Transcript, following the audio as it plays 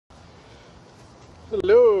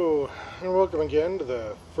Hello, and welcome again to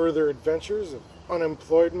the further adventures of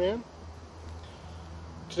Unemployed Man.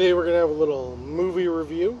 Today we're going to have a little movie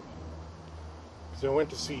review. So I went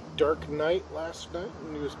to see Dark Knight last night,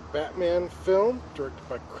 the newest Batman film, directed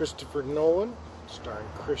by Christopher Nolan, starring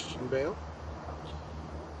Christian Bale.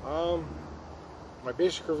 My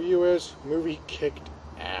basic review is, movie kicked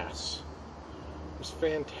ass. It was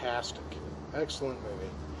fantastic. Excellent movie.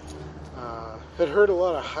 Had heard a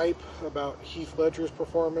lot of hype about Heath Ledger's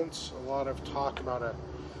performance, a lot of talk about a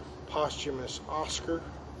posthumous Oscar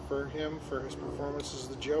for him for his performance as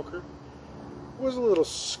the Joker. Was a little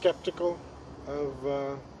skeptical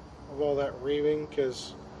of all that raving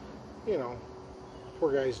because, you know,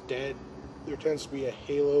 poor guy's dead. There tends to be a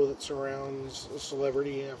halo that surrounds a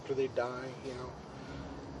celebrity after they die. You know,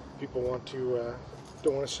 people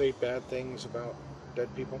don't want to say bad things about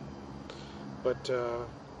dead people, but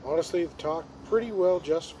honestly, the talk pretty well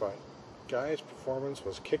justified. Guy's performance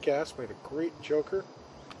was kick-ass, made a great Joker.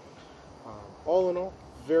 All in all,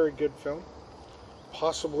 very good film.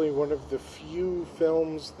 Possibly one of the few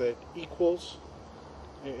films that equals,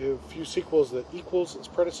 a few sequels that equals its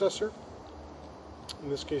predecessor. In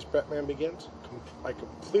this case, Batman Begins. I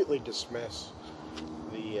completely dismiss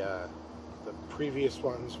the previous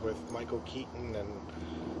ones with Michael Keaton and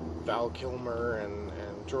Val Kilmer and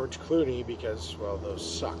George Clooney because, well,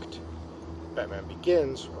 those sucked. Batman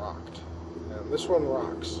Begins rocked. And this one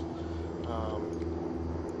rocks.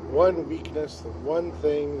 One weakness, the one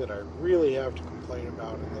thing that I really have to complain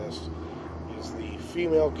about in this is the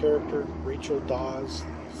female character, Rachel Dawes,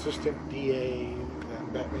 the assistant DA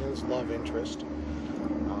and Batman's love interest.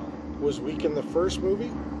 Was weak in the first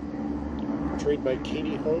movie, portrayed by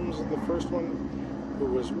Katie Holmes in the first one, who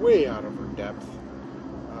was way out of her depth.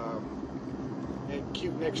 And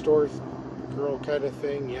cute next door girl kind of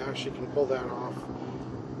thing, yeah, she can pull that off.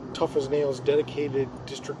 Tough as nails, dedicated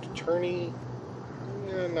district attorney,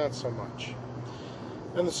 yeah, not so much.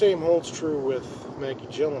 And the same holds true with Maggie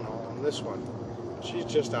Gyllenhaal in this one. She's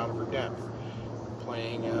just out of her depth.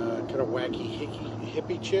 Playing a kind of wacky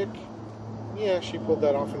hippie chick, yeah, she pulled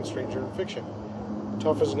that off in Stranger Than Fiction.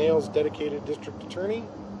 Tough as nails, dedicated district attorney,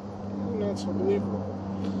 not so believable.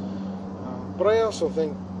 But I also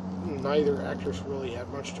think neither actress really had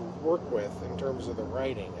much to work with in terms of the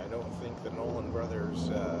writing. I don't think the Nolan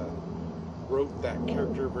brothers wrote that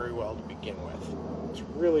character very well to begin with. It's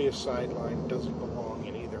really a sideline, doesn't belong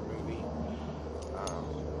in either movie,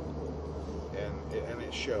 and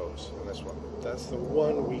it shows in this one. That's the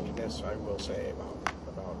one weakness I will say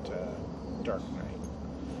about Dark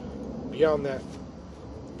Knight. Beyond that,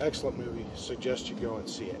 excellent movie. Suggest you go and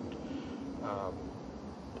see it.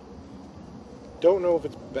 Don't know if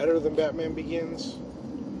it's better than Batman Begins,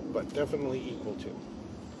 but definitely equal to.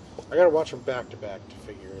 I gotta watch them back to back to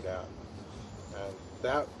figure it out. And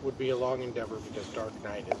that would be a long endeavor because Dark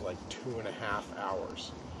Knight is like 2.5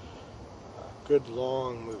 hours. Good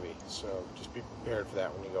long movie, so just be prepared for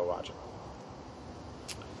that when you go watch it.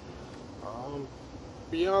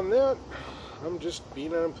 Beyond that, I'm just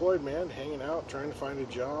being an unemployed man, hanging out, trying to find a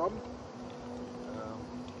job.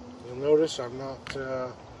 You'll notice I'm not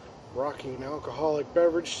rocking an alcoholic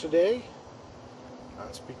beverage today.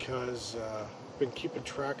 That's because I've been keeping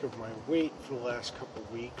track of my weight for the last couple of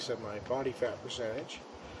weeks and my body fat percentage.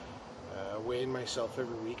 Weighing myself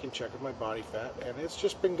every week and checking my body fat, and it's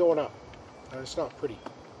just been going up. And it's not pretty.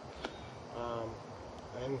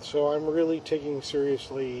 And so I'm really taking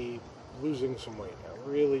seriously losing some weight. I'm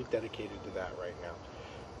really dedicated to that right now.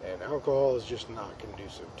 And alcohol is just not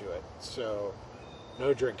conducive to it. So,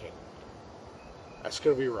 no drinking. That's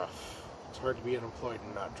going to be rough. It's hard to be unemployed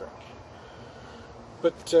and not drink.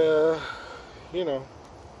 But, you know,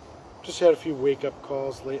 just had a few wake-up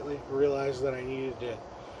calls lately. Realized that I needed to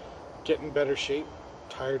get in better shape.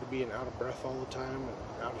 Tired of being out of breath all the time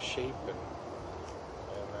and out of shape and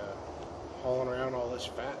hauling around all this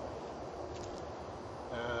fat.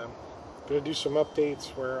 Going to do some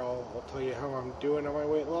updates where I'll tell you how I'm doing on my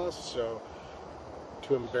weight loss. So,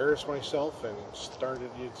 to embarrass myself and started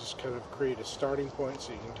to just kind of create a starting point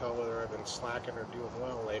so you can tell whether I've been slacking or doing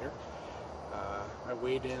well later. I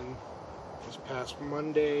weighed in this past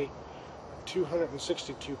Monday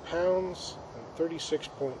 262 pounds and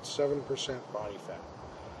 36.7% body fat,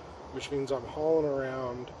 which means I'm hauling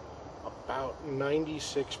around about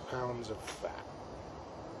 96 pounds of fat.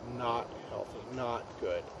 Not healthy, not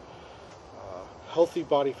good. Healthy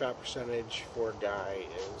body fat percentage for a guy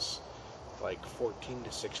is like 14 to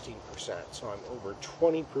 16%, so I'm over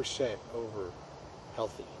 20% over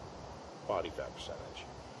healthy body fat percentage.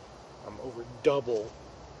 I'm over double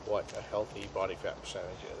what a healthy body fat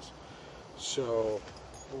percentage is. So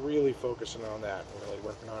really focusing on that and really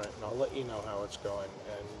working on it, and I'll let you know how it's going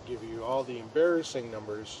and give you all the embarrassing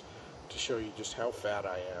numbers to show you just how fat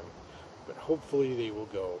I am. But hopefully they will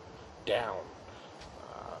go down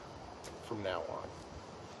from now on.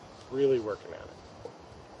 Really working at it.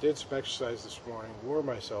 Did some exercise this morning, wore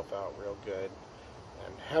myself out real good,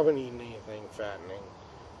 and haven't eaten anything fattening.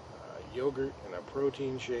 Yogurt and a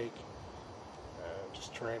protein shake,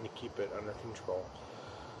 just trying to keep it under control.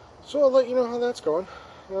 So I'll let you know how that's going.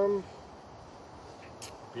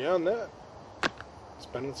 Beyond that,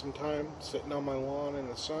 spending some time sitting on my lawn in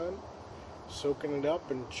the sun, soaking it up,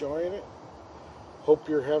 enjoying it. Hope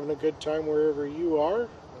you're having a good time wherever you are,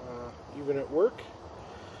 even at work.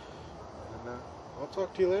 And I'll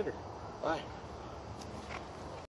talk to you later. Bye.